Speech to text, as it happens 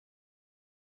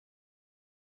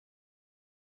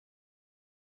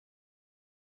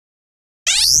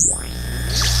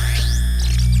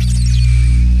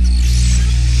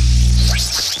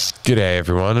G'day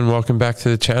everyone and welcome back to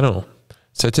the channel.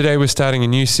 So today we're starting a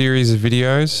new series of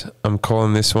videos. I'm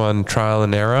calling this one Trial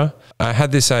and Error. I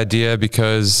had this idea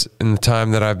because in the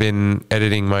time that I've been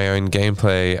editing my own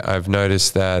gameplay, I've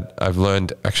noticed that I've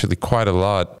learned actually quite a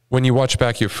lot. When you watch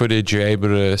back your footage, you're able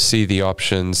to see the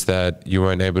options that you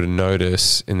weren't able to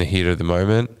notice in the heat of the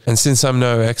moment. And since I'm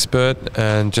no expert,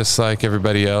 and just like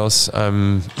everybody else,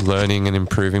 I'm learning and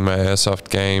improving my airsoft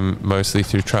game mostly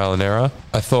through trial and error,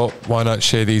 I thought why not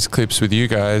share these clips with you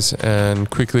guys and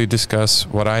quickly discuss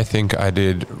what I think I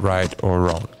did right or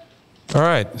wrong. All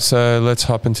right, so let's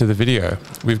hop into the video.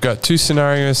 We've got two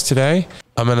scenarios today.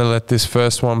 I'm gonna let this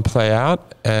first one play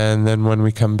out, and then when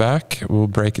we come back, we'll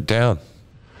break it down.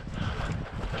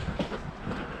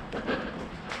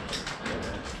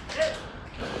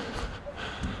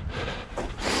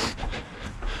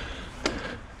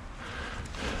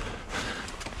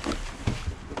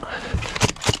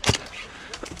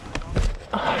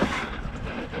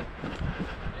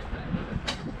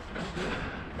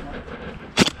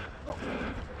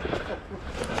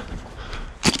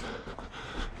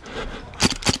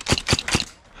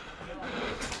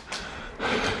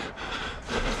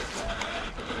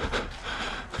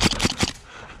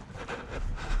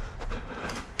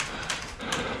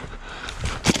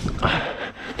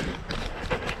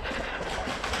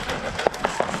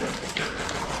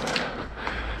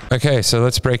 Okay, so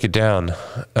let's break it down.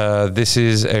 This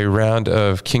is a round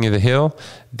of King of the Hill.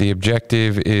 The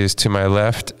objective is to my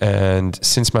left, and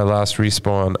since my last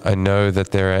respawn, I know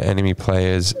that there are enemy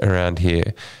players around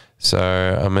here. So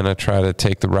I'm gonna try to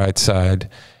take the right side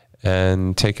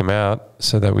and take them out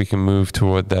so that we can move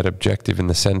toward that objective in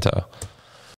the center.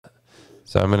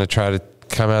 So I'm gonna try to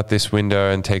come out this window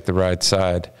and take the right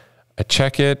side. I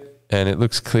check it and it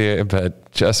looks clear, but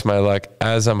just my luck,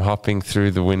 as I'm hopping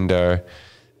through the window,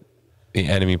 the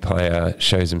enemy player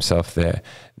shows himself there.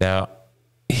 Now,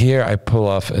 here I pull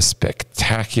off a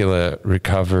spectacular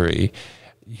recovery.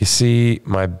 You see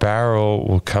my barrel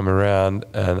will come around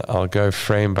and I'll go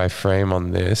frame by frame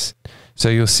on this. So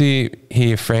you'll see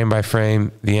here frame by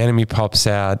frame, the enemy pops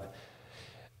out.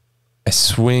 I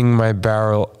swing my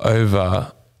barrel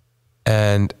over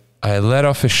and I let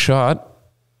off a shot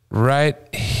right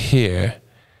here,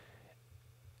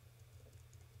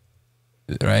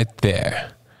 right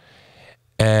there.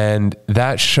 And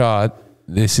that shot,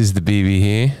 this is the BB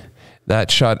here,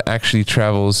 that shot actually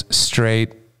travels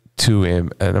straight to him,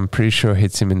 and I'm pretty sure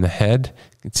hits him in the head.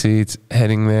 You can see it's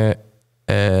heading there,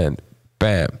 and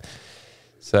bam.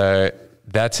 So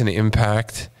that's an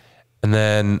impact. And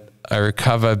then I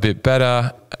recover a bit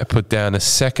better. I put down a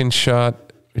second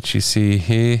shot, which you see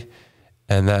here,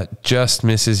 and that just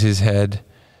misses his head.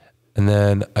 And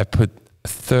then I put a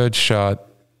third shot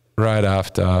right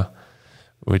after,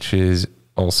 which is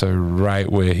also right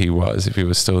where he was. If he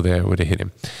was still there, it would have hit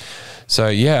him. So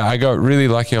yeah, I got really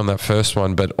lucky on that first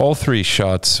one, but all three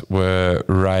shots were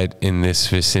right in this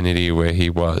vicinity where he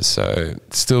was. So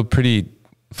still pretty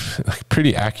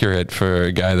accurate for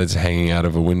a guy that's hanging out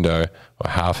of a window or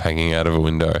half hanging out of a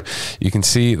window. You can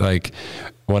see, like,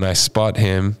 when I spot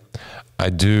him, I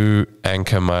do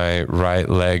anchor my right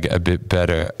leg a bit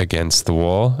better against the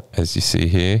wall, as you see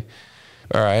here.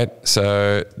 All right,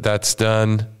 so that's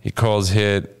done. He calls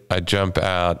hit, I jump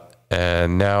out,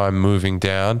 and now I'm moving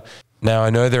down. Now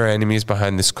I know there are enemies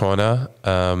behind this corner,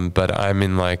 but I'm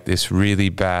in like this really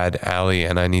bad alley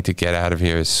and I need to get out of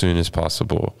here as soon as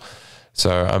possible.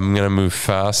 So I'm gonna move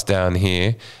fast down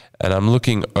here, and I'm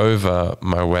looking over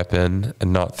my weapon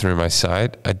and not through my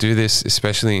sight. I do this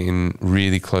especially in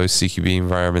really close CQB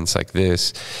environments like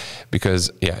this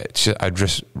because, yeah, I'd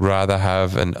just rather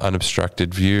have an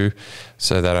unobstructed view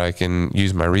so that I can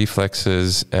use my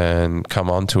reflexes and come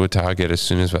onto a target as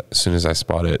soon as I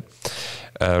spot it,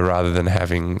 rather than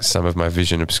having some of my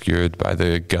vision obscured by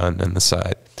the gun and the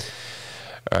sight.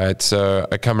 All right, so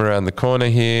I come around the corner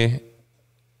here,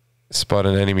 spot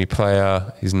an enemy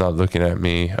player. He's not looking at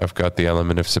me. I've got the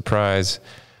element of surprise.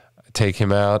 I take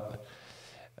him out,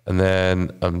 and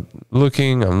then I'm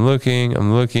looking,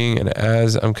 and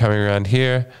as I'm coming around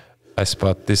here, I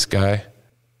spot this guy.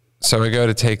 So I go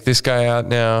to take this guy out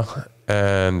now,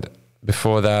 and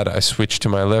before that, I switch to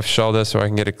my left shoulder so I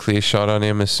can get a clear shot on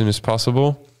him as soon as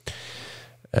possible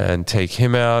and take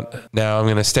him out. Now I'm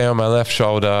going to stay on my left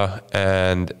shoulder,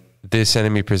 and this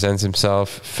enemy presents himself.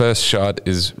 First shot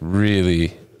is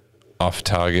really off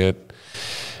target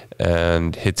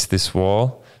and hits this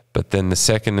wall, but then the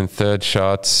second and third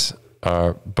shots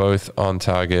are both on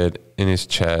target in his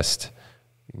chest.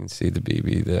 You can see the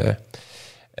BB there.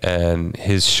 and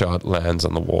his shot lands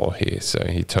on the wall here. So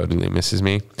he totally misses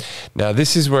me. Now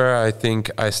this is where I think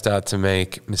I start to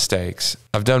make mistakes.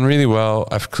 I've done really well.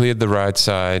 I've cleared the right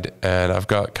side and I've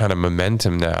got kind of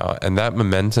momentum now. And that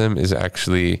momentum is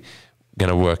actually going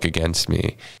to work against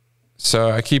me.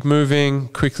 So I keep moving,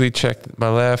 quickly check my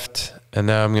left, and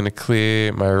now I'm going to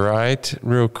clear my right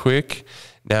real quick.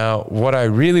 Now, what I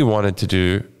really wanted to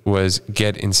do was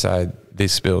get inside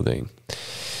this building,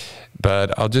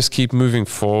 but I'll just keep moving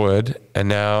forward. And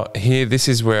now here, this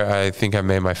is where I think I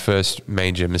made my first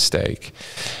major mistake.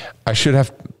 I should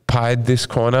have pied this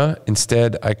corner.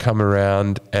 Instead, I come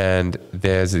around and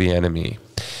there's the enemy.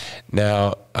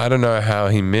 Now, I don't know how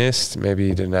he missed. Maybe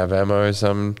he didn't have ammo or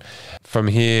something. From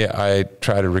here, I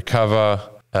try to recover.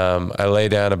 I lay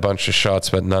down a bunch of shots,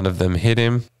 but none of them hit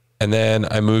him. And then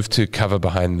I move to cover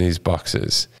behind these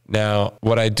boxes. Now,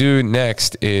 what I do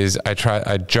next is I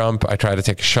jump, I try to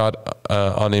take a shot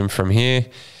on him from here.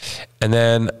 And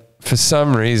then for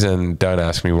some reason, don't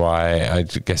ask me why, I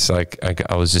guess like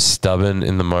I was just stubborn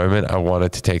in the moment. I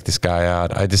wanted to take this guy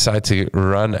out. I decided to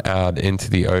run out into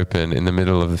the open in the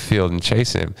middle of the field and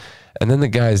chase him. And then the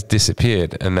guy's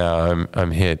disappeared and now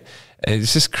I'm hit. And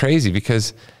it's just crazy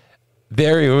because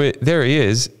there he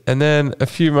is. And then a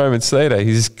few moments later,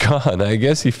 he's gone. I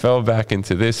guess he fell back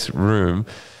into this room,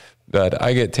 but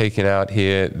I get taken out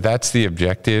here. That's the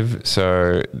objective.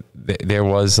 So there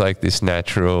was like this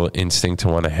natural instinct to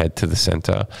want to head to the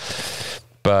center.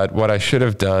 But what I should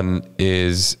have done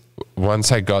is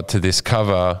once I got to this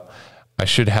cover, I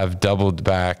should have doubled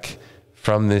back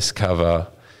from this cover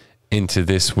into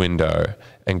this window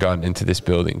and gotten into this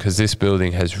building, because this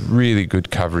building has really good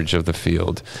coverage of the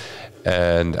field.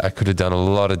 And I could have done a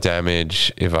lot of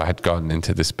damage if I had gotten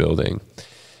into this building.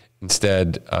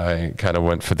 Instead, I kind of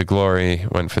went for the glory,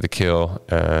 went for the kill,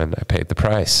 and I paid the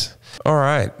price. All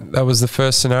right, that was the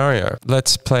first scenario.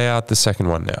 Let's play out the second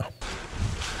one now.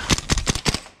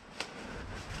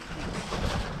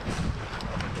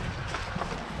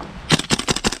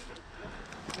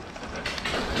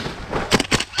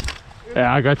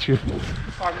 Yeah, I got you.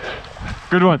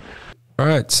 Good one. All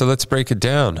right, so let's break it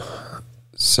down.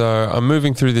 So I'm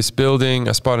moving through this building.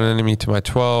 I spot an enemy to my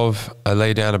 12. I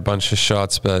lay down a bunch of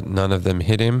shots, but none of them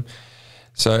hit him.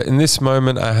 So in this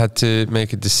moment, I had to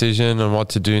make a decision on what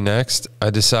to do next. I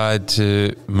decide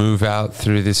to move out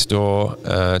through this door,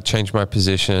 change my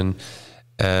position,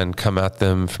 and come at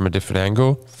them from a different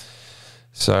angle.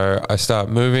 So I start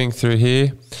moving through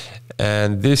here,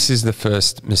 and this is the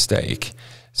first mistake.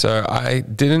 So I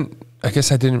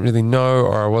guess I didn't really know,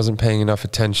 or I wasn't paying enough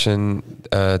attention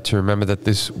to remember that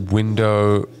this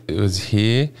window was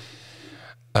here.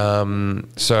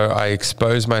 So I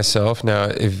exposed myself. Now,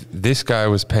 if this guy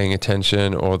was paying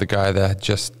attention, or the guy that had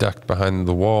just ducked behind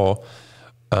the wall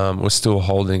was still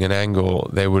holding an angle,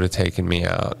 they would have taken me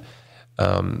out.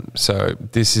 So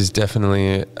this is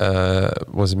definitely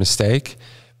was a mistake,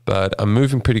 but I'm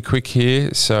moving pretty quick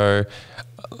here. So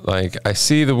like I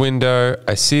see the window,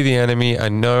 I see the enemy.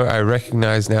 I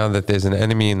recognize now that there's an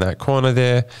enemy in that corner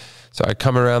there. So I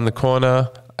come around the corner,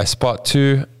 I spot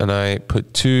two, and I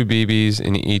put 2 BBs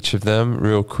in each of them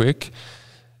real quick.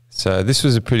 So this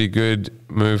was a pretty good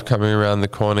move coming around the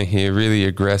corner here, really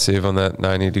aggressive on that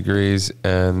 90 degrees,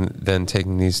 and then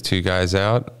taking these 2 guys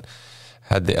out.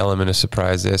 Had the element of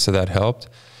surprise there, so that helped.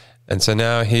 And so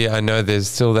now here I know there's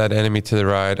still that enemy to the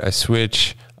right. I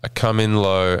switch, I come in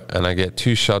low, and I get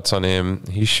 2 shots on him.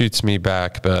 He shoots me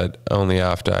back, but only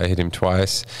after I hit him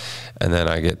twice, and then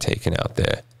I get taken out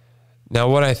there. Now,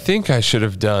 what I think I should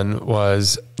have done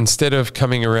was, instead of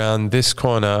coming around this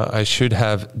corner, I should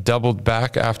have doubled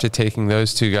back after taking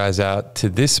those 2 guys out to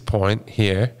this point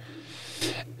here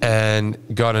and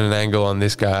gotten an angle on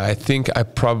this guy. I think I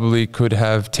probably could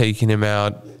have taken him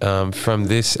out from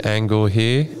this angle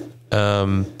here,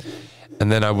 and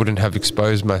then I wouldn't have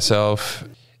exposed myself.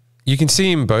 You can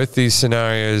see in both these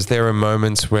scenarios, there were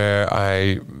moments where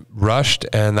I rushed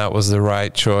and that was the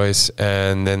right choice.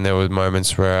 And then there were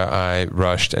moments where I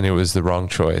rushed and it was the wrong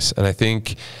choice. And I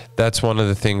think that's one of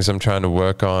the things I'm trying to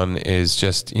work on, is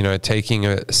just, taking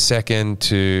a second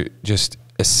to just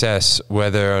assess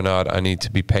whether or not I need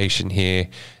to be patient here.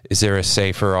 Is there a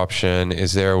safer option?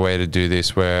 Is there a way to do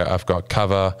this where I've got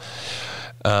cover?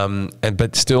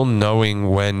 But still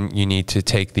knowing when you need to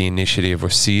take the initiative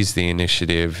or seize the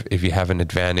initiative if you have an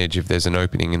advantage, if there's an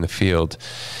opening in the field.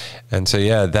 And so,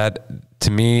 yeah, that,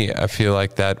 to me, I feel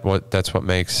like that's what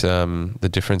makes the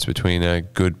difference between a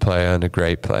good player and a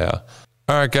great player.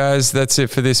 All right, guys, that's it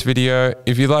for this video.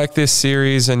 If you like this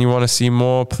series and you want to see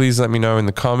more, please let me know in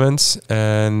the comments,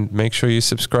 and make sure you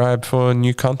subscribe for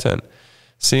new content.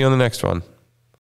 See you on the next one.